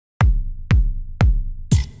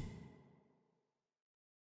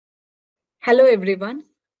Hello everyone.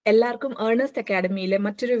 എല്ലാവർക്കും Ernest അക്കാഡമിയിലെ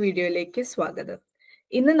മറ്റൊരു വീഡിയോയിലേക്ക് സ്വാഗതം.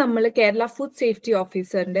 ഇന്ന് നമ്മൾ Kerala food safety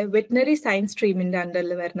ഓഫീസറിന്റെ veterinary science സ്ട്രീമിന്റെ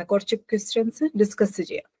അണ്ടറിൽ വരുന്ന കുറച്ച് ക്വസ്റ്റ്യൻസ് ഡിസ്കസ്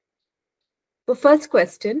ചെയ്യാം. First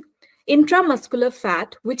question, intramuscular fat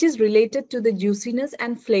which is related to the juiciness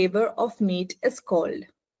and flavor of meat is called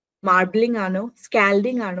marbling ആണോ,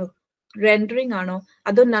 scalding ആണോ, rendering ആണോ,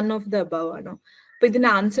 അതോ none of the above ആണോ? അപ്പോൾ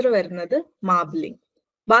ഇതിന്റെ ആൻസർ വരുന്നത് marbling.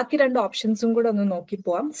 ബാക്കി രണ്ട് ഓപ്ഷൻസും കൂടെ ഒന്ന് നോക്കി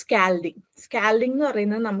പോവാം. സ്കാൽഡിംഗ് എന്ന്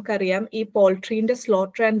പറയുന്നത് നമുക്കറിയാം, ഈ പോൾട്രീന്റെ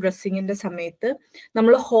സ്ലോട്ടർ ആൻഡ് ഡ്രസ്സിങ്ങിന്റെ സമയത്ത്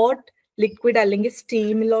നമ്മൾ ഹോട്ട് ലിക്വിഡ് അല്ലെങ്കിൽ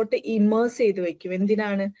സ്റ്റീമിലോട്ട് ഇമേഴ്സ് ചെയ്ത് വെക്കും.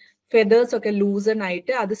 എന്തിനാണ്? ഫെദേഴ്സ് ഒക്കെ ലൂസൺ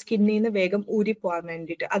ആയിട്ട് അത് സ്കിന്നിൽ നിന്ന് വേഗം ഊരിപ്പോവാൻ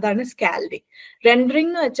വേണ്ടിയിട്ട്. അതാണ് സ്കാൽഡിങ്.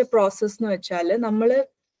 റെൻഡറിംഗ് എന്ന് വെച്ച പ്രോസസ് എന്ന് വെച്ചാൽ നമ്മൾ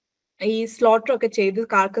ഈ സ്ലോട്ടർ ഒക്കെ ചെയ്ത്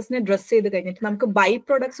കാർക്കസിനെ ഡ്രസ് ചെയ്ത് കഴിഞ്ഞിട്ട് നമുക്ക് ബൈ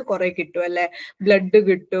പ്രൊഡക്ട്സ് കുറെ കിട്ടും അല്ലെ. ബ്ലഡ്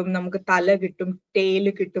കിട്ടും, നമുക്ക് തല കിട്ടും,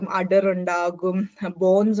 ടെയില് കിട്ടും, അഡർ ഉണ്ടാകും,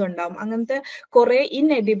 ബോൺസ് ഉണ്ടാകും. അങ്ങനത്തെ കുറെ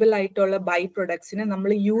ഇൻഎഡിബിൾ ആയിട്ടുള്ള ബൈ പ്രൊഡക്ട്സിനെ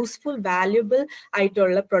നമ്മൾ യൂസ്ഫുൾ വാല്യുബിൾ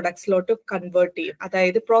ആയിട്ടുള്ള പ്രൊഡക്ട്സിലോട്ട് കൺവേർട്ട് ചെയ്യും.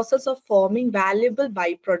 അതായത് process of forming valuable by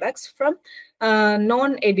products from non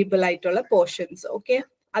edible ആയിട്ടുള്ള പോർഷൻസ്. ഓക്കെ,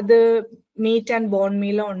 അത് മീറ്റ് ആൻഡ് ബോൺ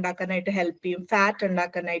മീലോ ഉണ്ടാക്കാനായിട്ട് ഹെൽപ്പ് ചെയ്യും, ഫാറ്റ്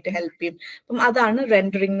ഉണ്ടാക്കാനായിട്ട് ഹെൽപ്പ് ചെയ്യും. അപ്പം അതാണ്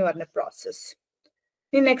റെൻഡറിംഗ് എന്ന് പറഞ്ഞ process.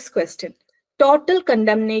 Next question, total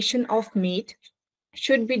condemnation of meet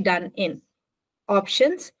should be done in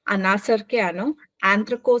options അനാസർക്ക ആണോ,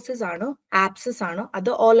 ആന്ത്രക്കോസിസ് ആണോ, ആപ്സിസ് ആണോ,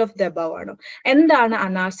 അതോ ഓൾ ഓഫ് ദ അബവ് ആണോ? എന്താണ്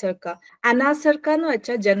അനാസർക്ക? അനാസർക്ക എന്ന്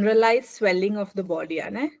വെച്ചാൽ generalised swelling of the body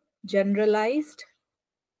ആണ്. Generalised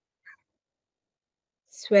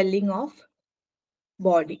swelling of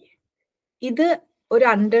body. ഇത് ഒരു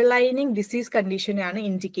അണ്ടർലൈനിങ് ഡിസീസ് കണ്ടീഷനെയാണ്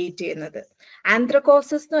ഇൻഡിക്കേറ്റ് ചെയ്യുന്നത്.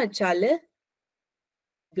 ആന്ത്രക്കോസിസ് എന്ന് വെച്ചാൽ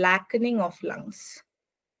ബ്ലാക്കനിങ് ഓഫ് ലങ്സ്.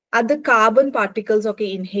 അത് കാർബൺ പാർട്ടിക്കിൾസ് ഒക്കെ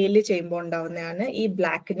ഇൻഹെയിൽ ചെയ്യുമ്പോൾ ഉണ്ടാവുന്നതാണ് ഈ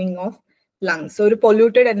ബ്ലാക്കനിങ് ഓഫ് ലങ്സ്. ഒരു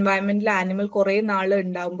പൊല്യൂട്ടഡ് എൻവയൺമെന്റിൽ ആനിമൽ കുറെ നാൾ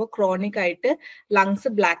ഉണ്ടാവുമ്പോൾ ക്രോണിക് ആയിട്ട് ലങ്സ്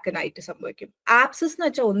ബ്ലാക്കൻ ആയിട്ട് സംഭവിക്കും. ആപ്സിസ് എന്ന്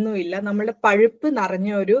വെച്ചാൽ ഒന്നുമില്ല, നമ്മുടെ പഴുപ്പ് നിറഞ്ഞ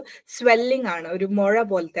ഒരു സ്വെല്ലിംഗ് ആണ്, ഒരു മുഴ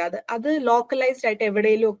പോലത്തെ. അത് ലോക്കലൈസ്ഡ് ആയിട്ട്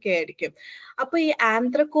എവിടെയെങ്കിലും ഒക്കെ ആയിരിക്കും. അപ്പൊ ഈ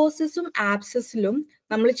ആന്ത്രക്കോസിസും ആപ്സിസിലും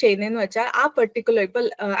നമ്മൾ ചെയ്യുന്നതെന്ന് വെച്ചാൽ ആ പെർട്ടിക്കുലർ, ഇപ്പൊ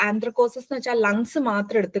ആന്ത്രക്കോസിസ് എന്ന് വെച്ചാൽ ലങ്സ്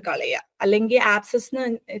മാത്രം എടുത്ത് കളയുക, അല്ലെങ്കിൽ ആപ്സിസ്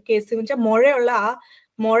കേസ് എന്ന് വെച്ചാൽ മുഴയുള്ള ആ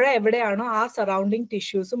മുഴ എവിടെയാണോ ആ സറൗണ്ടിങ്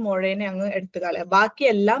ടിഷ്യൂസും മുഴേനെ അങ്ങ് എടുത്തു കളയുക.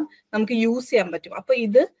 ബാക്കിയെല്ലാം നമുക്ക് യൂസ് ചെയ്യാൻ പറ്റും. അപ്പൊ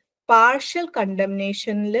ഇത് പാർഷ്യൽ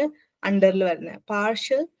കണ്ടംനേഷനിൽ അണ്ടറിൽ വരുന്ന,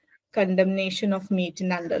 പാർഷ്യൽ കണ്ടംനേഷൻ ഓഫ്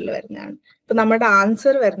മീറ്റിന്റെ അണ്ടറിൽ വരുന്നതാണ്. അപ്പൊ നമ്മുടെ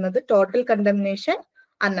ആൻസർ വരുന്നത് ടോട്ടൽ കണ്ടംനേഷൻ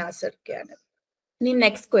അനാസർക്കയാണ്. ഇനി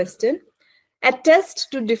next question, a test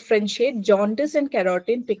to differentiate jaundice and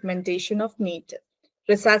carotene pigmentation of meat.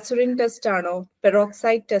 റിസാസുറിൻ test ആണോ,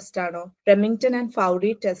 പെറോക്സൈഡ് ടെസ്റ്റ് ആണോ, റെമിംഗ്ടൺ ആൻഡ് ഫൗറി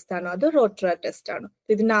ടെസ്റ്റ് ആണോ, അത് റോട്ടറ ടെസ്റ്റ് ആണോ?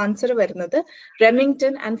 ഇതിന്റെ ആൻസർ വരുന്നത്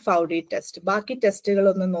റെമിംഗ്ടൺ ആൻഡ് ഫൗറി ടെസ്റ്റ്. ബാക്കി ടെസ്റ്റുകൾ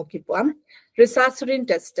ഒന്ന് നോക്കിപ്പോവാം. റിസാസുറിൻ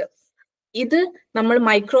ടെസ്റ്റ്, ഇത് നമ്മൾ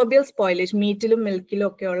മൈക്രോബിയൽ സ്പോയിലേജ്, മീറ്റിലും മിൽക്കിലും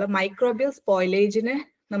ഒക്കെയുള്ള മൈക്രോബിയൽ സ്പോയിലേജിനെ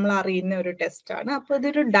നമ്മൾ അറിയുന്ന ഒരു ടെസ്റ്റ് ആണ്. അപ്പൊ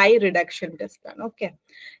ഇതൊരു ഡൈ റിഡക്ഷൻ ടെസ്റ്റ് ആണ്. ഓക്കെ,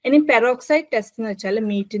 ഇനി പെറോക്സൈഡ് ടെസ്റ്റ് എന്ന് വെച്ചാൽ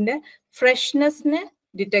മീറ്റിന്റെ ഫ്രഷ്നെസ്സിനെ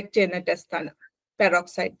ഡിറ്റക്ട് ചെയ്യുന്ന ടെസ്റ്റ് ആണ്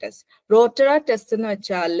പെറോക്സൈഡ് ടെസ്റ്റ്. റോട്ടറ ടെസ്റ്റ് എന്ന്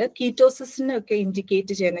വെച്ചാൽ കീറ്റോസിസിനെ ഒക്കെ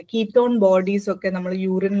ഇൻഡിക്കേറ്റ് ചെയ്യുന്ന കീറ്റോൺ ബോഡീസ് ഒക്കെ നമ്മൾ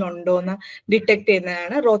യൂറിനിൽ ഉണ്ടോ എന്ന് ഡിറ്റക്ട്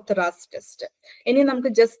ചെയ്യുന്നതാണ് റോട്ടറാസ് ടെസ്റ്റ്. ഇനി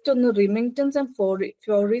നമുക്ക് ജസ്റ്റ് ഒന്ന് റിമിംഗ്ടൺസ് ആൻഡ്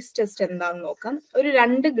ഫോറീസ് ടെസ്റ്റ് എന്താണെന്ന് നോക്കാം. ഒരു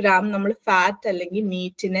 2 ഗ്രാം നമ്മൾ ഫാറ്റ് അല്ലെങ്കിൽ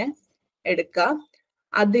മീറ്റിനെ എടുക്കുക,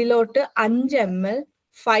 അതിലോട്ട് 5 ml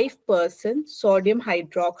 5% സോഡിയം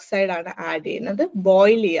ഹൈഡ്രോക്സൈഡ് ആണ് ആഡ് ചെയ്യുന്നത്.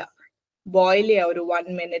 ബോയിൽ ചെയ്യുക ഒരു 1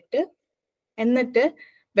 minute, എന്നിട്ട്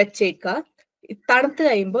വെച്ചേക്കുക. തണുത്ത്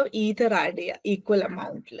കഴിയുമ്പോൾ ഈതർ ആഡ് ചെയ്യുക ഈക്വൽ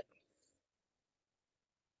എമൗണ്ടിൽ.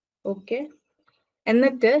 ഓക്കെ,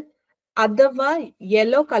 എന്നിട്ട് അഥവാ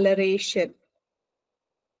യെല്ലോ കളറേഷൻ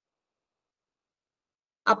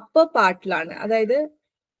അപ്പർ പാർട്ടിലാണ്, അതായത്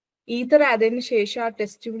ഈതർ ആഡ് ചെയ്തതിനു ശേഷം ആ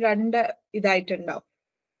ടെസ്റ്റ് 2 ഇതായിട്ടുണ്ടാവും.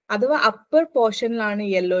 അഥവാ അപ്പർ പോർഷനിലാണ്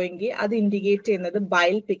യെല്ലോ എങ്കിൽ അത് ഇൻഡിക്കേറ്റ് ചെയ്യുന്നത്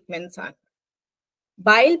ബൈൽ പിഗ്മെന്റ്സ് ആണ്.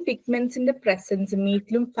 ബൈൽ പിഗ്മെന്റ്സിന്റെ പ്രസൻസ്,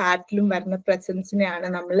 മീറ്റിലും ഫാറ്റിലും വരുന്ന പ്രസൻസിനെയാണ്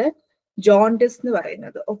നമ്മൾ ജോണ്ടിസ് എന്ന്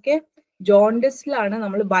പറയുന്നത്. ഓക്കെ, ജോണ്ടിസിലാണ്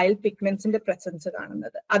നമ്മൾ ബൈൽ പിഗ്മെന്റ്സിന്റെ പ്രസൻസ്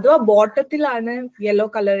കാണുന്നത്. അഥവാ ബോട്ടത്തിലാണ് യെല്ലോ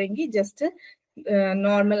കളർ എങ്കിൽ ജസ്റ്റ്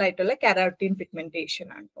നോർമൽ ആയിട്ടുള്ള കെരാട്ടിൻ പിഗ്മെന്റേഷൻ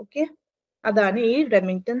ആണ്. ഓക്കെ, അതാണ് ഈ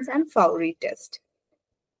റെമിംഗ്ടൺസ് and ഫൗറി test.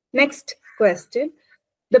 Next question,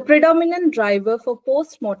 the predominant driver for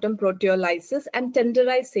post-mortem proteolysis and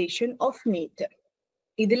tenderization of meat.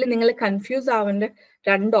 ഇതിൽ നിങ്ങൾ കൺഫ്യൂസ് ആവേണ്ട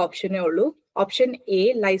 2 ഓപ്ഷനേ ഉള്ളൂ. ഓപ്ഷൻ എ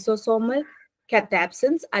ലൈസോസോമൽ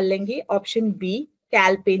കാറ്റാപ്സിൻസ്, അല്ലെങ്കിൽ ഓപ്ഷൻ ബി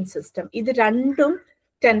കാൽപെയിൻ സിസ്റ്റം. ഇത് രണ്ടും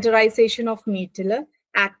ടെൻഡറൈസേഷൻ ഓഫ് മീറ്റിൽ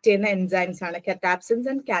ആക്ട് ചെയ്യുന്ന എൻസൈംസ് ആണ്, കാറ്റാപ്സിൻസ്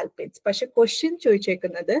ആൻഡ് കാൽപെയിൻസ്. പക്ഷെ ക്വസ്റ്റ്യൻ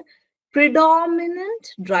ചോദിച്ചേക്കുന്നത്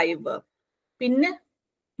പ്രിഡോമിനന്റ് ഡ്രൈവർ, പിന്നെ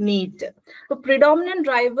meat. So predominant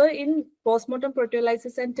driver in postmortem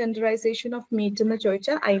proteolysis and tenderization of meat in the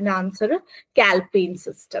choicha, I answer calpain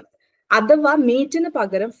system. Adava meat in the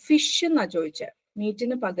pagaram, fish in the choicha. Meat in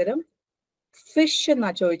the pagaram, fish in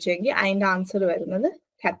the choichengi, I answer another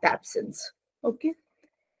catapsins. Okay.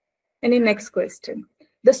 Any next question.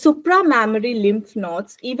 The supramammary lymph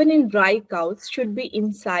nodes, even in dry cows, should be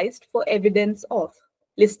incised for evidence of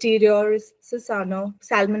listeriosis ആണോ,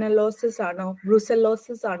 salmonellosis ആണോ,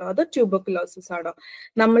 brucellosis ആണോ, അതോ tuberculosis ആണോ?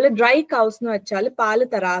 നമ്മൾ dry cows എന്ന് വെച്ചാൽ പാല്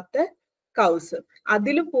തരാത്ത കൗസ്,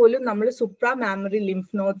 അതിൽ പോലും നമ്മൾ സുപ്രാമാമറി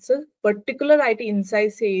ലിംഫ് നോഡ്സ് പെർട്ടിക്കുലർ ആയിട്ട്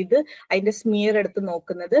ഇൻസൈസ് ചെയ്ത് അതിന്റെ സ്മിയർ എടുത്ത്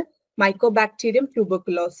നോക്കുന്നത് മൈക്കോബാക്ടീരിയം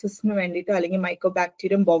ട്യൂബർകുലോസിന് വേണ്ടിയിട്ടോ അല്ലെങ്കിൽ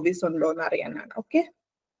മൈക്കോബാക്ടീരിയം ബോവിസ് ഉണ്ടോ എന്ന് അറിയാനാണ്. Okay,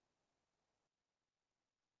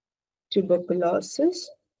 tuberculosis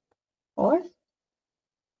or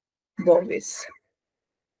bovis.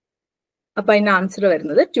 Appa in answer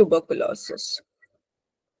varunathu tuberculosis.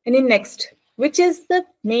 And in next, which is the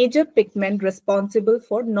major pigment responsible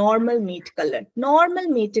for normal meat color? Normal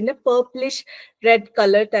meat in a purplish red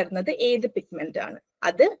color tarunathu edu pigment aanu?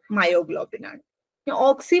 Adu myoglobin aanu.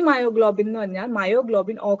 Oxymyoglobin എന്ന് പറഞ്ഞാൽ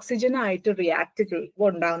myoglobin oxygen ആയിട്ട് react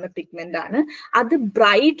ഉണ്ടാകുന്ന pigment ആണ്. അത്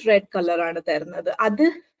bright red colour ആണ് തരുന്നത്. അത്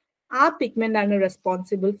ആ പിഗ്മെന്റ് ആണ്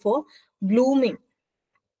responsible for blooming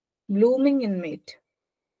in meet.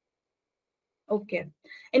 Okay,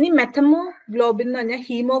 ഇനി മെത്തമോഗ്ലോബിൻ എന്ന് പറഞ്ഞാൽ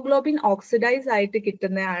ഹീമോഗ്ലോബിൻ ഓക്സിഡൈസ് ആയിട്ട്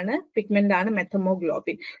കിട്ടുന്നതാണ് പിഗ്മെന്റ് ആണ്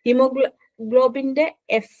methaemoglobin. ഹീമോഗ്ലോബിന്റെ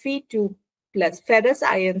Fe2+ ferrous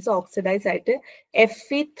ions oxidise ആയിട്ട്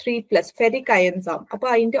Fe3+ ഫെറിക് അയൺസ് ആവും. അപ്പൊ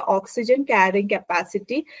അതിന്റെ ഓക്സിജൻ ക്യാരിങ്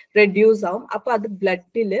കപ്പാസിറ്റി റെഡ്യൂസ് ആവും. അപ്പൊ അത്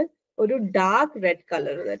ബ്ലഡിൽ ഒരു ഡാർക്ക് റെഡ്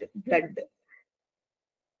കളർ തരും ബ്ലഡ്.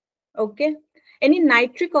 ഓക്കെ, ഇനി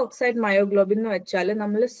നൈട്രിക് ഓക്സൈഡ് മയോഗ്ലോബിൻ എന്ന് വെച്ചാൽ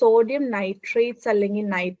നമ്മൾ സോഡിയം നൈട്രേറ്റ്സ് അല്ലെങ്കിൽ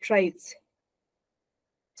നൈട്രൈറ്റ്സ്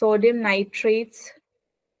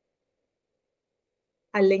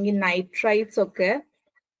അല്ലെങ്കിൽ നൈട്രൈറ്റ്സ് ഒക്കെ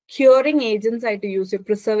ക്യൂറിംഗ് ഏജൻസ് ആയിട്ട് യൂസ് ചെയ്യും.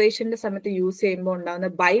 പ്രിസർവേഷന്റെ സമയത്ത് യൂസ് ചെയ്യുമ്പോൾ ഉണ്ടാകുന്ന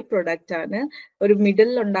ബൈ പ്രൊഡക്റ്റ് ആണ്. ഒരു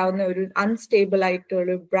മിഡിൽ ഉണ്ടാകുന്ന ഒരു അൺസ്റ്റേബിൾ ആയിട്ട്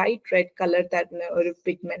ഒരു ബ്രൈറ്റ് റെഡ് കളർ തരുന്ന ഒരു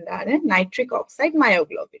പിഗ്മെന്റ് ആണ് നൈട്രിക് ഓക്സൈഡ്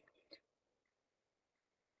മയോഗ്ലോബിൻ.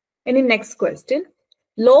 ഇനി next question.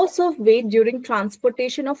 Loss of weight during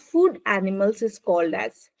transportation of food animals is called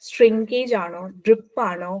as shrinkage ആണോ, drip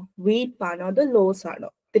ആണോ, weep ആണോ, അത് loss ആണോ?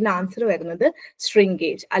 ഇതിന്റെ ആൻസർ വരുന്നത്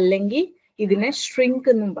shrinkage, അല്ലെങ്കിൽ ഇതിനെ shrink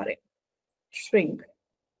എന്നും പറയും. shrink.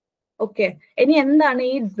 ഓക്കെ, ഇനി എന്താണ്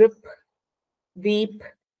ഈ ഡ്രിപ്പ്, വീപ്പ്,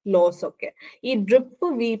 ലോസ് ഒക്കെ? ഈ ഡ്രിപ്പ്,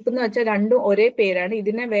 വീപ്പ് എന്ന് വെച്ചാൽ രണ്ടും ഒരേ പേരാണ്.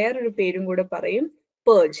 ഇതിനെ വേറൊരു പേരും കൂടെ പറയും,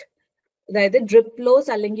 പേർജ്. അതായത് ഡ്രിപ്പ് ലോസ്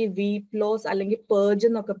അല്ലെങ്കിൽ വീപ്പ് ലോസ് അല്ലെങ്കിൽ പേർജ്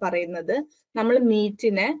എന്നൊക്കെ പറയുന്നത് നമ്മൾ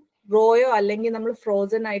മീറ്റിനെ റോയോ അല്ലെങ്കിൽ നമ്മൾ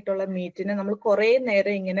ഫ്രോസൺ ആയിട്ടുള്ള മീറ്റിനെ നമ്മൾ കുറെ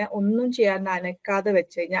നേരം ഇങ്ങനെ ഒന്നും ചെയ്യാൻ അനക്കാതെ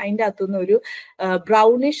വെച്ച് കഴിഞ്ഞാൽ അതിൻ്റെ അകത്തുനിന്ന് ഒരു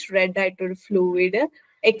ബ്രൗണിഷ് റെഡ് ആയിട്ടൊരു ഫ്ലൂയിഡ്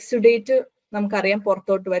എക്സുഡേറ്റ് നമുക്കറിയാം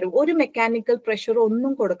പുറത്തോട്ട് വരും. ഒരു മെക്കാനിക്കൽ പ്രഷർ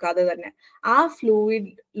ഒന്നും കൊടുക്കാതെ തന്നെ. ആ ഫ്ലൂയിഡ്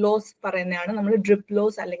ലോസ് പറയുന്നതാണ് നമ്മൾ ഡ്രിപ്പ്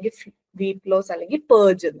ലോസ് അല്ലെങ്കിൽ വീപ്പ് ലോസ് അല്ലെങ്കിൽ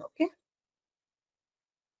പേർജ് എന്ന്. ഓക്കെ,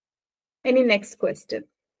 ഇനി next question.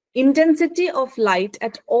 Intensity of light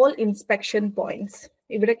at all inspection points.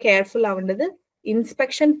 ഇവിടെ കെയർഫുൾ ആവേണ്ടത്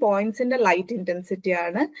ഇൻസ്പെക്ഷൻ പോയിന്റ്സിന്റെ ലൈറ്റ് ഇന്റൻസിറ്റി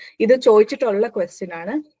ആണ്. ഇത് ചോദിച്ചിട്ടുള്ള ക്വസ്റ്റ്യൻ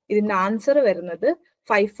ആണ്. ഇതിന്റെ ആൻസർ വരുന്നത്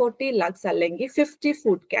 540 ലക്സ് അല്ലെങ്കിൽ 50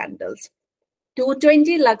 ഫുഡ് കാൻഡിൽസ്,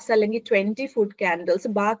 220 ലക്സ് അല്ലെങ്കിൽ 20 ഫുഡ്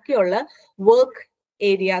കാൻഡിൽസ് ബാക്കിയുള്ള വർക്ക്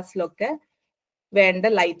ഏരിയാസിലൊക്കെ വേണ്ട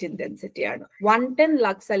ലൈറ്റ് ഇന്റൻസിറ്റി ആണ്. 110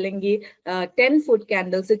 ലക്സ് അല്ലെങ്കിൽ 10 ഫുഡ്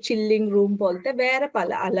കാൻഡിൽസ് ചില്ലിംഗ് റൂം പോലത്തെ വേറെ പല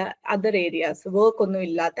അതർ ഏരിയാസ്, വർക്ക് ഒന്നും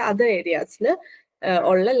ഇല്ലാത്ത അതർ ഏരിയാസിൽ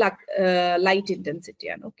ഉള്ള ലൈറ്റ് ഇന്റൻസിറ്റി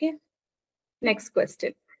ആണ്. Okay, next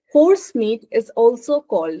question. Horse meet is also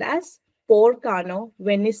called as pork ആണോ,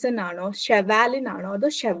 വെനിസൺ ആണോ, ഷെവാലിൻ ആണോ, അതോ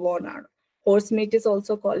ഷെവോൺ ആണോ? Horse meet is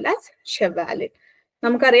also called as ഷെവാലിൻ.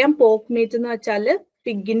 നമുക്കറിയാം പോർക്ക് മീറ്റ് എന്ന് വെച്ചാൽ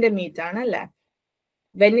പിഗിന്റെ മീറ്റ് ആണ് അല്ലെ.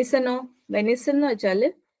 വെനിസണോ? വെനിസൺ എന്ന് വെച്ചാൽ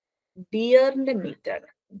ഡിയറിന്റെ മീറ്റ്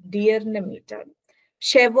ആണ്.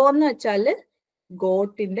 ഷെവോ എന്ന് വെച്ചാൽ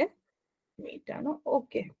ഗോട്ടിന്റെ മീറ്റ് ആണ്.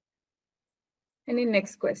 ഓക്കെ, ഇനി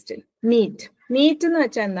നെക്സ്റ്റ് ക്വസ്റ്റ്യൻ. മീറ്റ് എന്ന്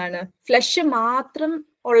വെച്ചാൽ എന്താണ്? ഫ്ലഷ് മാത്രം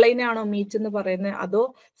ഉള്ളതിനാണോ മീറ്റ് എന്ന് പറയുന്നത്, അതോ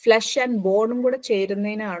ഫ്ലഷ് ആൻഡ് ബോണും കൂടെ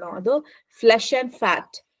ചേരുന്നതിനാണോ, അതോ ഫ്ലഷ് ആൻഡ്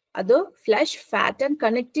ഫാറ്റ്, അതോ ഫ്ലഷ്, ഫാറ്റ് ആൻഡ്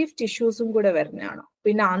കണക്റ്റീവ് ടിഷ്യൂസും കൂടെ വരുന്നതാണോ?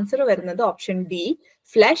 പിന്നെ ആൻസർ വരുന്നത് option D,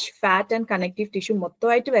 flush, fat and connective tissue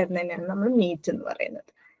മൊത്തമായിട്ട് വരുന്നതിനാണ് നമ്മൾ മീറ്റ് എന്ന് പറയുന്നത്.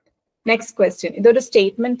 Next question. ഇതൊരു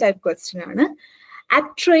സ്റ്റേറ്റ്മെന്റ് ടൈപ്പ് ക്വസ്റ്റ്യൻ ആണ്.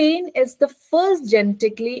 Atrain is the first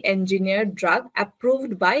genetically engineered drug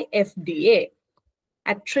approved by FDA.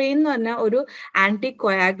 Atrain എന്ന് പറഞ്ഞാൽ ഒരു ആന്റി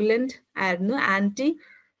കൊയാഗുലന്റ് ആയിരുന്നു, ആന്റി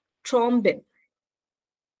ട്രോംബിൻ.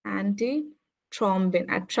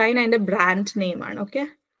 Atrain അതിന്റെ ബ്രാൻഡ് നെയിം ആണ്. ഓക്കെ,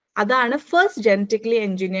 അതാണ് first genetically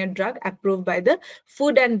engineered drug approved by the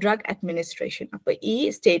food and drug administration. അപ്പൊ ഈ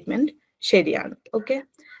സ്റ്റേറ്റ്മെന്റ് ശരിയാണ്. ഓക്കെ,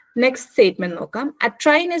 നെക്സ്റ്റ് സ്റ്റേറ്റ്മെന്റ് നോക്കാം.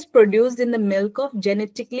 അട്രൈൻ is produced in the milk of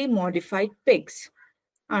genetically modified pigs.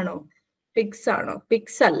 ആണോ? Pigs ആണോ?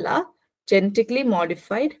 പിഗ്സ് അല്ല, ജനറ്റിക്കലി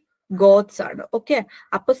മോഡിഫൈഡ് goats ആണ്. ഓക്കെ,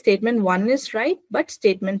 അപ്പൊ statement 1 is right, but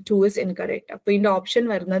statement 2 is incorrect. അപ്പൊ ഇതിന്റെ ഓപ്ഷൻ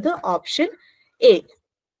വരുന്നത് ഓപ്ഷൻ എ.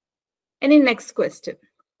 ഇനി next question.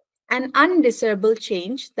 An undesirable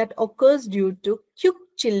change that occurs due to quick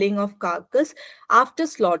chilling of carcass after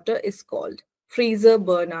slaughter is called freezer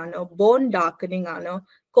burn ആണോ, bone darkening ആണോ,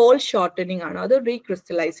 cold shortening ആണോ, അതോ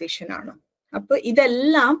recrystallization ആണോ? അപ്പൊ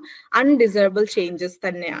ഇതെല്ലാം undesirable changes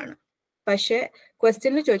തന്നെയാണ്. പക്ഷെ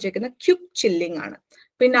ക്വസ്റ്റ്യനിൽ ചോദിച്ചേക്കുന്ന ക്വിക്ക് ചില്ലിംഗ് ആണ്.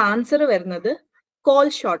 പിന്നെ ആൻസർ വരുന്നത് കോൾ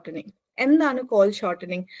ഷോർട്ടനിങ്. എന്താണ് കോൾ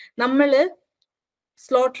ഷോർട്ടനിങ്? നമ്മള്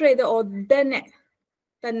സ്ലോട്ടർ ചെയ്ത് ഉടനെ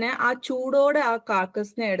തന്നെ ആ ചൂടോടെ ആ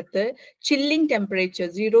കാർക്കസിനെ എടുത്ത് ചില്ലിംഗ് ടെമ്പറേച്ചർ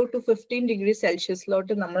 0 to 15 ഡിഗ്രി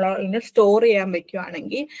സെൽഷ്യസിലോട്ട് നമ്മൾ അതിനെ സ്റ്റോർ ചെയ്യാൻ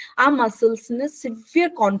വെക്കുകയാണെങ്കിൽ ആ മസിൽസിന്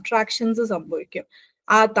സിവിയർ കോൺട്രാക്ഷൻസ് സംഭവിക്കും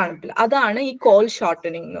ആ തണുപ്പിൽ. അതാണ് ഈ കോൾ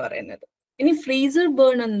ഷോർട്ടനിങ് എന്ന് പറയുന്നത്. ഇനി ഫ്രീസർ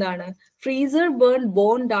ബേൺ എന്താണ്? Freezer burn,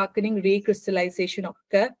 bone darkening, recrystallisation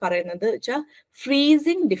ഒക്കെ പറയുന്നത് വെച്ചാൽ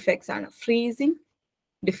ഫ്രീസിങ് ഡിഫക്ട്സ് ആണ്. ഫ്രീസിങ്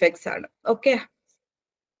ഡിഫക്ട്സ് ആണ്. ഓക്കെ,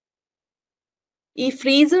 ഈ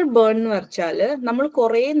ഫ്രീസർ ബേൺ എന്ന് വെച്ചാല് നമ്മൾ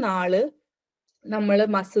കുറെ നാള് നമ്മൾ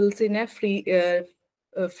മസിൽസിനെ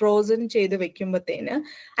ഫ്രോസൺ ചെയ്ത് വെക്കുമ്പോഴത്തേന്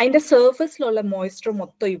അതിന്റെ സർഫസിലുള്ള മോയ്സ്ചർ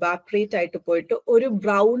മൊത്തം ഇവാപറേറ്റ് ആയിട്ട് പോയിട്ട് ഒരു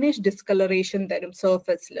ബ്രൗണിഷ് ഡിസ്കളറേഷൻ തരും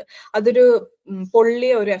സർഫസിൽ. അതൊരു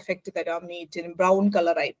പൊള്ളിയ ഒരു എഫക്റ്റ് തരും ആ മീറ്റിന്, ബ്രൗൺ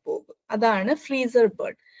കളർ ആയി പോകും. അതാണ് ഫ്രീസർ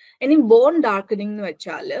ബേൺ. ഇനി ബോൺ ഡാർക്കനിങ് എന്ന്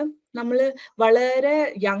വെച്ചാല് നമ്മൾ വളരെ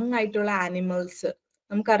യങ് ആയിട്ടുള്ള ആനിമൽസ്,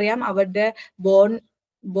 നമുക്കറിയാം അവരുടെ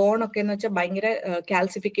ബോൺ ഒക്കെ എന്ന് വെച്ചാൽ ഭയങ്കര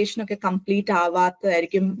കാൽസിഫിക്കേഷൻ ഒക്കെ കംപ്ലീറ്റ്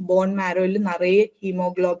ആവാത്തതായിരിക്കും. ബോൺ മാരോയിൽ നിറയെ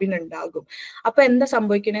ഹീമോഗ്ലോബിൻ ഉണ്ടാകും. അപ്പൊ എന്താ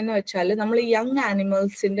സംഭവിക്കണെന്ന് വെച്ചാൽ നമ്മൾ യങ്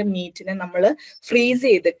ആനിമൽസിന്റെ മീറ്റിനെ നമ്മൾ ഫ്രീസ്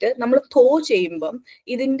ചെയ്തിട്ട് നമ്മൾ തോ ചെയ്യുമ്പം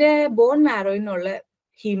ഇതിന്റെ ബോൺ മാരോയിൽ നിന്നുള്ള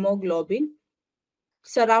ഹീമോഗ്ലോബിൻ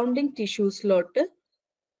സറൗണ്ടിങ് ടിഷ്യൂസിലോട്ട്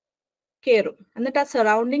കയറും. എന്നിട്ട് ആ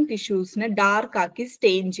സറൗണ്ടിങ് ടിഷ്യൂസിനെ ഡാർക്ക് ആക്കി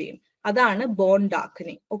സ്റ്റെയിൻ ചെയ്യും. അതാണ് ബോൺ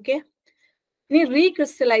ഡാർക്കനിങ്. ഓക്കെ, ഇനി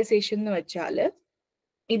റീക്രിസ്റ്റലൈസേഷൻ എന്ന് വെച്ചാല്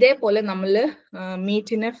ഇതേപോലെ നമ്മൾ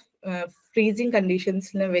മീറ്റിനെ ഫ്രീസിങ്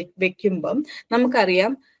കണ്ടീഷൻസിന് വെക്കുമ്പം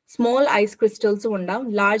നമുക്കറിയാം സ്മോൾ ഐസ് ക്രിസ്റ്റൽസും ഉണ്ടാവും,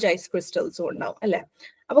 ലാർജ് ഐസ് ക്രിസ്റ്റൽസും ഉണ്ടാവും, അല്ലെ?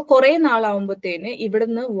 അപ്പൊ കുറെ നാളാവുമ്പോഴത്തേന്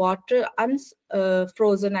ഇവിടുന്ന് വാട്ടർ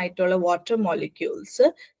ഫ്രോസൺ ആയിട്ടുള്ള വാട്ടർ മോളിക്യൂൾസ്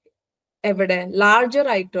എവിടെ ലാർജർ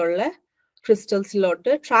ആയിട്ടുള്ള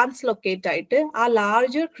ക്രിസ്റ്റൽസിലോട്ട് ട്രാൻസ്ലൊക്കേറ്റ് ആയിട്ട് ആ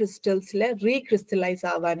ലാർജർ ക്രിസ്റ്റൽസിലെ റീക്രിസ്റ്റലൈസ്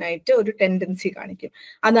ആവാനായിട്ട് ഒരു ടെൻഡൻസി കാണിക്കും.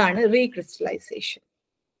 അതാണ് റീക്രിസ്റ്റലൈസേഷൻ.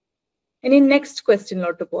 ഇനി നെക്സ്റ്റ്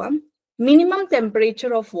ക്വസ്റ്റ്യനിലോട്ട് പോവാം. Minimum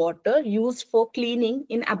temperature of water used for cleaning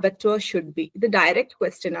in അബറ്റുവർ should be. ഇത് ഡയറക്റ്റ്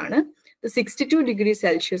ക്വസ്റ്റ്യൻ ആണ്. 62 ഡിഗ്രി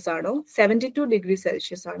സെൽഷ്യസ് ആണോ, 72 ഡിഗ്രി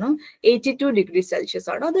സെൽഷ്യസ് ആണോ, 82 ഡിഗ്രി സെൽഷ്യസ്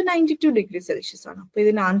ആണോ, അത് 92 ഡിഗ്രി സെൽഷ്യസ് ആണോ? അപ്പൊ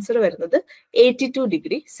ഇതിന് ആൻസർ വരുന്നത് 82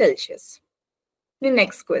 ഡിഗ്രി സെൽഷ്യസ്. ഇനി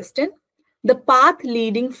next question. The path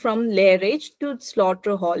leading from lairage to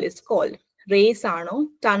slaughter hall is called race ആണോ,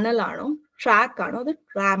 ടണൽ ആണോ, ട്രാക്ക് ആണോ, അത്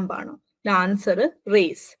റാമ്പ് ആണോ? Answer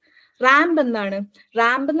raise. റാമ്പ് എന്താണ്?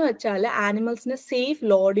 റാമ്പ് എന്ന് വെച്ചാൽ ആനിമൽസിനെ സേഫ്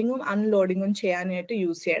ലോഡിങ്ങും അൺലോഡിങ്ങും ചെയ്യാനായിട്ട്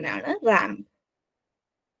യൂസ് ചെയ്യണതാണ് റാമ്പ്.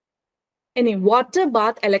 ഇനി water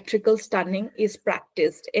bath electrical stunning is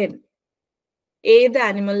practised in. ഏത്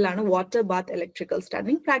ആനിമലിലാണ് water bath electrical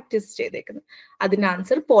stunning practice ചെയ്തേക്കുന്നത്? അതിന്റെ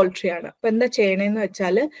ആൻസർ പോൾട്രി ആണ്. അപ്പൊ എന്താ ചെയ്യണേന്ന്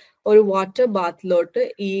വെച്ചാല് ഒരു വാട്ടർ ബാത്തിലോട്ട്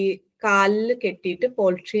ഈ കാലിൽ കെട്ടിയിട്ട്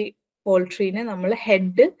പോൾട്രീനെ നമ്മൾ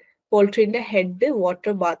പോൾട്രീന്റെ ഹെഡ്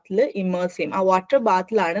വാട്ടർ ബാത്തിൽ ഇമേഴ്സ് ചെയ്യും. ആ വാട്ടർ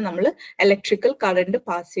ബാത്തിലാണ് നമ്മൾ ഇലക്ട്രിക്കൽ കറണ്ട്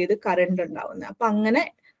പാസ് ചെയ്ത് കറണ്ട് ഉണ്ടാവുന്നത്. അപ്പൊ അങ്ങനെ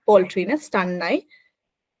പോൾട്രീനെ സ്റ്റണ്ണായി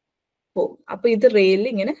പോകും. അപ്പൊ ഇത് റെയിൽ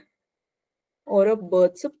ഇങ്ങനെ ഓരോ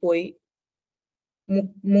ബേർഡ്സ് പോയി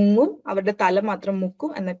മുങ്ങും, അവരുടെ തല മാത്രം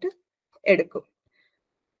മുക്കും, എന്നിട്ട് എടുക്കും.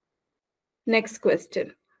 Next question.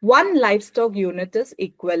 1 life stock unit is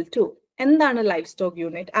equal to. എന്താണ് ലൈഫ് സ്റ്റോക്ക്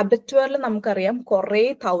യൂണിറ്റ്? അബറ്റുവറിൽ നമുക്കറിയാം കുറെ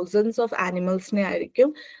തൗസൻഡ്സ് ഓഫ് ആനിമൽസിനെ ആയിരിക്കും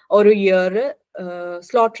ഒരു ഇയർ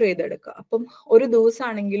സ്ലോട്ടർ ചെയ്തെടുക്കുക. അപ്പം ഒരു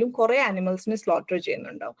ദിവസമാണെങ്കിലും കുറെ ആനിമൽസിനെ സ്ലോട്ടർ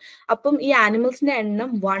ചെയ്യുന്നുണ്ടാവും. അപ്പം ഈ ആനിമൽസിന്റെ എണ്ണം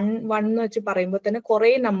 1 എന്ന് വെച്ച് പറയുമ്പോൾ തന്നെ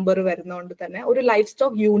കുറെ നമ്പർ വരുന്നതുകൊണ്ട് തന്നെ ഒരു ലൈഫ്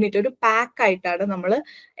സ്റ്റോക്ക് യൂണിറ്റ്, ഒരു പാക്ക് ആയിട്ടാണ് നമ്മൾ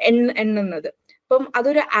എണ്ണുന്നത്. അപ്പം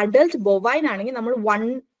അതൊരു അഡൽട്ട് ബൊവൈൻ ആണെങ്കിൽ നമ്മൾ 1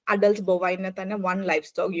 അഡൽട്ട് ബൊവൈനെ തന്നെ 1 ലൈഫ്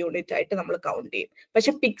സ്റ്റോക്ക് യൂണിറ്റ് ആയിട്ട് നമ്മൾ കൗണ്ട് ചെയ്യും.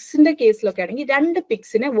 പക്ഷെ പിഗ്സിന്റെ കേസിലൊക്കെ ആണെങ്കിൽ 2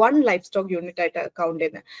 പിഗ്സിനെ 1 ലൈഫ് സ്റ്റോക്ക് യൂണിറ്റ് ആയിട്ട് കൗണ്ട്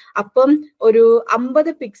ചെയ്യുന്നത്. അപ്പം ഒരു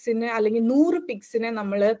 50 പിഗ്സിനെ അല്ലെങ്കിൽ 100 പിഗ്സിനെ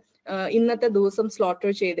നമ്മൾ ഇന്നത്തെ ദിവസം സ്ലോട്ടർ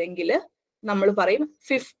ചെയ്തെങ്കിൽ നമ്മൾ പറയും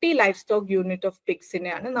 50 ലൈഫ് സ്റ്റോക്ക് യൂണിറ്റ് ഓഫ്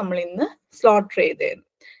പിഗ്സിനെയാണ് നമ്മൾ ഇന്ന് സ്ലോട്ടർ ചെയ്തത്.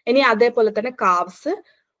 ഇനി അതേപോലെ തന്നെ കാവ്സ്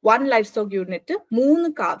 1 livestock unit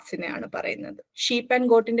 3 calves-നെയാണ് പറയുന്നത്. ഷീപ്പ് ആൻഡ്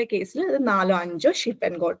ഗോട്ടിന്റെ കേസിൽ ഇത് 4 5 ഷീപ്പ്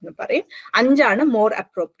ആൻഡ് ഗോട്ട് എന്ന് പറയും. 5 ആണ് മോർ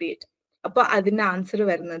അപ്രോപ്രിയേറ്റ്. അപ്പൊ അതിന്റെ ആൻസർ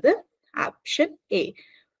വരുന്നത് option A.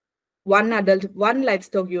 1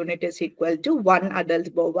 livestock unit is equal to 1 adult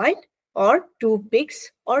bovine or 2 pigs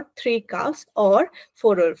or 3 calves or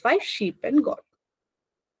 4 or 5 sheep and goat.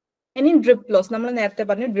 ഇനി ഡ്രിപ്പ് ലോസ്, നമ്മൾ നേരത്തെ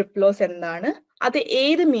പറഞ്ഞു ഡ്രിപ്പ് ലോസ് എന്താണ്, അത്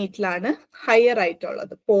ഏത് മീറ്റിലാണ് ഹയർ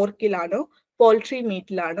ആയിട്ടുള്ളത്? പോർക്കിലാണോ, പോൾട്രി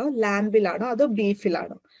മീറ്റിലാണോ, ലാംബിലാണോ, അതോ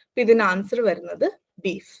ബീഫിലാണോ? അപ്പൊ ഇതിന് ആൻസർ വരുന്നത്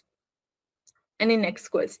ബീഫ്. ഇനി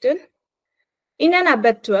next question. In an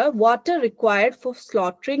abattoir, water required for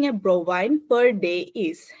slaughtering a bovine per day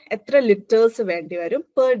is? എത്ര ലിറ്റേഴ്സ് വേണ്ടി വരും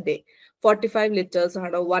per day? 45 liters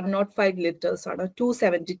ആണോ, 105 liters ആണോ,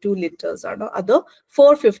 272 liters ആണോ, അതോ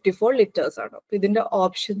 454 liters ആണോ? ഇതിന്റെ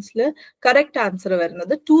ഓപ്ഷൻസിൽ കറക്റ്റ് ആൻസർ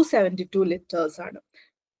വരുന്നത് 272 liters ആണ്.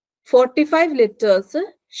 45 liters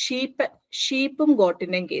ഷീപ്പും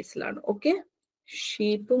ഗോട്ടിന്റെയും കേസിലാണ്. ഓക്കെ,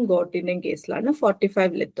 ഷീപ്പും ഗോട്ടിന്റെയും കേസിലാണ്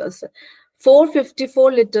 45 liters. 454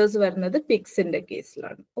 liters വരുന്നത് പിഗ്സിന്റെ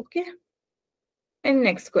കേസിലാണ്. ഓക്കെ,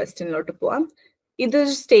 നെക്സ്റ്റ് ക്വസ്റ്റ്യനിലോട്ട് പോവാം.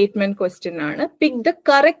 ഇതൊരു സ്റ്റേറ്റ്മെന്റ് ക്വസ്റ്റ്യൻ ആണ്. Pick the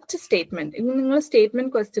correct statement. ഇനി നിങ്ങൾ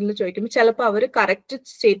സ്റ്റേറ്റ്മെന്റ് ക്വസ്റ്റ്യനിൽ ചോദിക്കുമ്പോൾ ചിലപ്പോൾ അവർ കറക്റ്റ്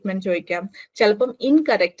സ്റ്റേറ്റ്മെന്റ് ചോദിക്കാം, ചിലപ്പം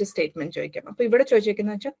ഇൻകറക്റ്റ് സ്റ്റേറ്റ്മെന്റ് ചോദിക്കാം. അപ്പൊ ഇവിടെ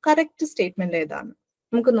ചോദിച്ചിരിക്കുന്നത് വെച്ചാൽ കറക്റ്റ് സ്റ്റേറ്റ്മെന്റ് ഏതാണ്?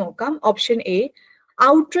 നമുക്ക് നോക്കാം. Option A,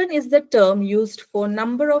 outrun is the term used for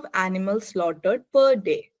number of animals slaughtered per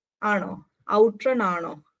day. ആണോ? outrun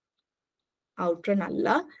ആണോ? outrun അല്ല,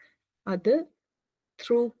 അത്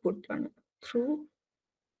throughput ആണ്.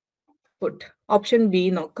 throughput. Option B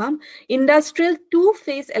നോക്കാം. Industrial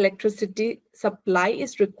two-phase electricity supply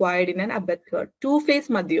is required in an abattoir. Two-phase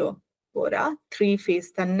മതിയോ? പോരാ, three-phase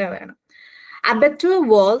തന്നെ വേണം. Abattoir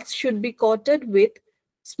walls should be coated with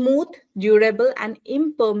smooth, durable and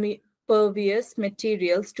impervious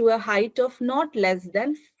materials to a height of not less than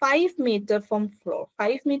 5 meters from floor.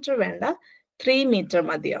 5 meter വേണ്ട, 3 meter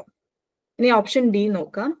മതിയോ? ഇനി option D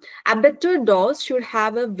നോക്കാം. Abattoir doors should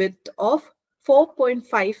have a width of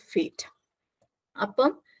 4.5 feet.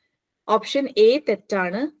 അപ്പം option A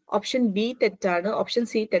തെറ്റാണ്, option B തെറ്റാണ്, option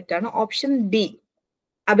C തെറ്റാണ്. Option D,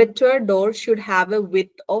 Abattoir door should have a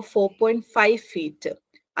width of 4.5 feet.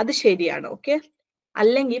 അത് ശരിയാണ്. ഓക്കെ,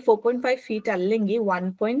 അല്ലെങ്കിൽ 4.5 feet അല്ലെങ്കിൽ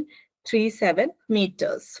 1.37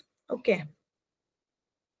 meters. ഓക്കെ,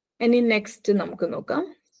 ഇനി നെക്സ്റ്റ് നമുക്ക് നോക്കാം.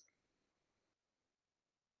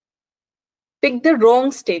 Pick the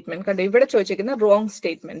wrong statement. കണ്ടോ, ഇവിടെ ചോദിച്ചിരിക്കുന്ന റോങ്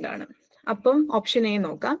സ്റ്റേറ്റ്മെന്റ് ആണ്. അപ്പം ഓപ്ഷൻ എ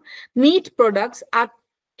നോക്കാം. Meet products are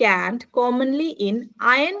canned commonly in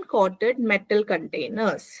iron coated metal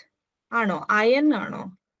containers. ആണോ? അയൺ ആണോ?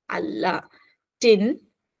 അല്ല. ടിൻ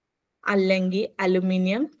അല്ലെങ്കിൽ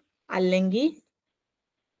അലുമിനിയം അല്ലെങ്കിൽ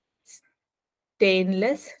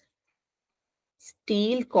stainless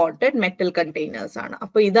steel quoted metal containers ആണ്.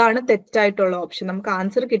 അപ്പൊ ഇതാണ് തെറ്റായിട്ടുള്ള ഓപ്ഷൻ. നമുക്ക്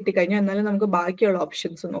ആൻസർ കിട്ടിക്കഴിഞ്ഞാൽ എന്നാലും നമുക്ക് ബാക്കിയുള്ള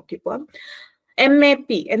ഓപ്ഷൻസ് നോക്കിപ്പോവാം. MAP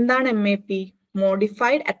എന്താണ്? MAP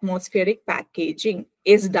modified atmospheric packaging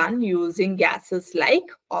is done using gases like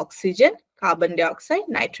oxygen, carbon dioxide,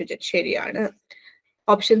 nitrogen. ശരിയാണ്.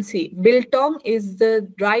 Option C, ബിൽട്ടോങ് is the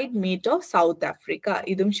dried meat of South Africa.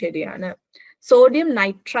 ഇതും ശരിയാണ്. Sodium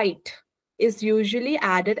nitrite is usually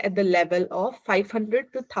added at the level of 500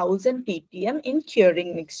 to 1000 ppm in curing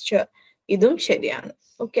mixture. ഇതും ശരിയാണ്.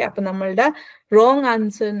 Okay, അപ്പൊ നമ്മളുടെ wrong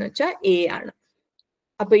answer എന്ന് വെച്ചാൽ A ആണ്.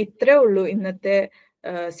 അപ്പൊ ഇത്രേ ഉള്ളൂ ഇന്നത്തെ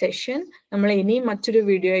സെഷൻ. നമ്മൾ ഇനി മറ്റൊരു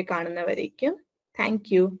വീഡിയോയിൽ കാണുന്നവരേക്കും. Thank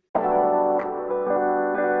you.